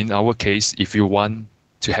 So in our case, if you want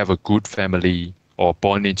to have a good family or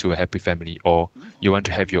born into a happy family, or you want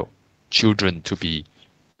to have your children to be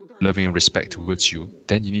loving and respect towards you,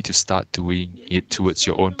 then you need to start doing it towards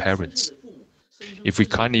your own parents. If we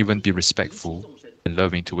can't even be respectful and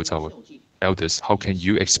loving towards our elders, how can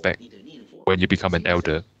you expect when you become an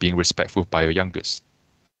elder being respectful by your youngest?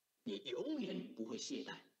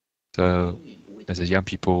 So as a young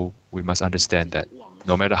people, we must understand that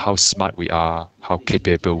no matter how smart we are, how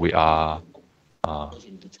capable we are,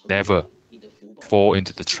 never fall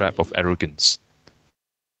into the trap of arrogance.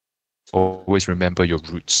 Always remember your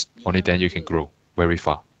roots. Only then you can grow very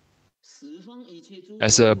far.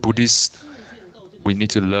 As a Buddhist, we need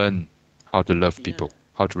to learn how to love people,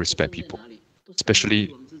 how to respect people.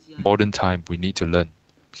 Especially modern time, we need to learn,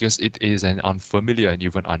 because it is an unfamiliar and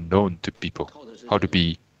even unknown to people, how to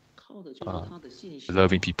be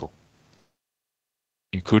loving people,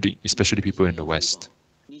 including especially people in the West.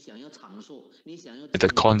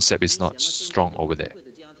 The concept is not strong over there.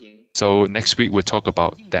 So next week we'll talk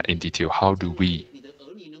about that in detail. How do we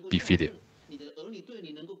be filial?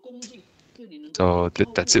 So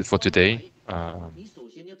that's it for today.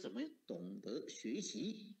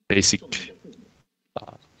 Basic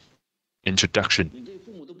introduction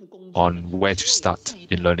on where to start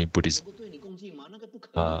in learning Buddhism.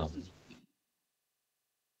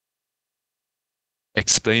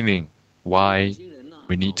 Explaining why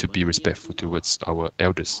we need to be respectful towards our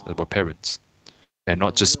elders, our parents, and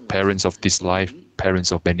not just parents of this life,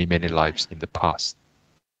 parents of many, many lives in the past.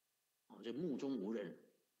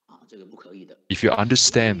 If you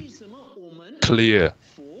understand clear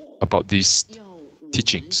about these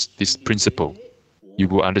teachings, this principle, you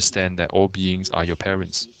will understand that all beings are your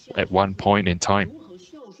parents at one point in time.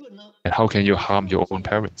 And how can you harm your own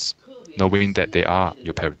parents, knowing that they are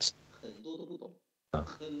your parents?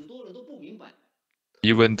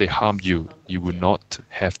 Even they harm you, you will not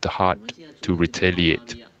have the heart to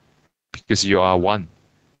retaliate because you are one.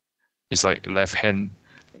 It's like left hand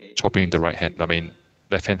chopping the right hand. I mean,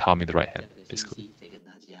 left hand harming the right hand, basically.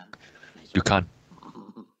 You can't.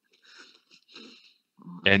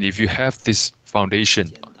 And if you have this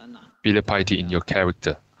foundation, filial piety in your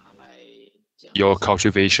character, your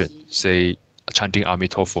cultivation, say chanting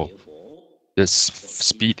Amitofo, the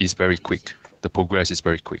speed is very quick. The progress is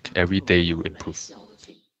very quick. Every day you improve.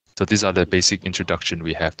 So these are the basic introduction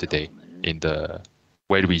we have today in the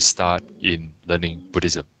where we start in learning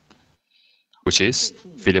Buddhism, which is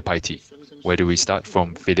filial piety. Where do we start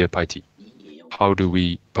from filial piety? How do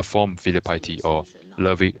we perform filial piety or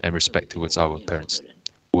loving and respect towards our parents?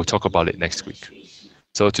 We'll talk about it next week.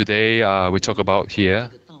 So today we talk about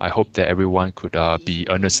here. I hope that everyone could be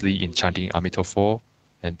earnestly in chanting Amitofo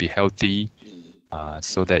and be healthy,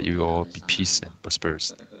 so that you all be peace and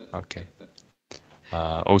prosperous. Okay.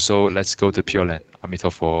 Also, let's go to Pure Land.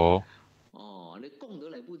 Amitofo.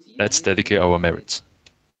 Let's dedicate our merits.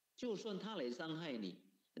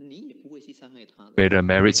 May the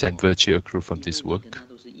merits and virtue accrue from this work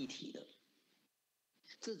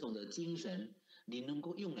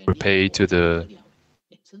repay to the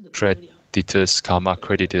creditors, karma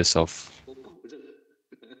creditors of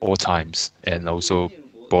all times, and also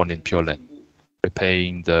born in Pure Land,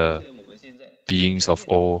 repaying the beings of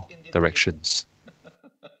all directions,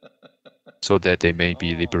 so that they may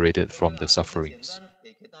be liberated from the sufferings.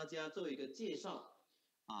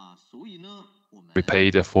 Repay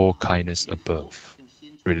the four kindness above,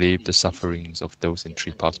 relieve the sufferings of those in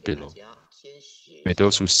three paths below. May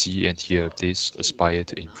those who see and hear this aspire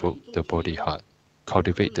to invoke the body heart,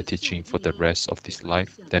 cultivate the teaching for the rest of this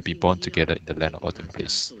life, then be born together in the land of autumn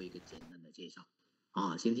bliss.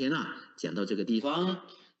 今天呢讲到这个地方，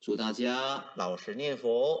祝大家老实念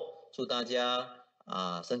佛，祝大家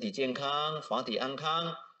身体健康，法体安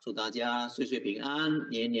康，祝大家岁岁平安，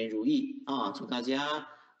年年如意祝大家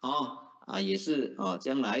也是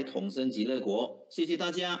将来同生极乐国。谢谢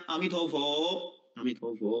大家，阿弥陀佛，阿弥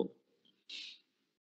陀佛。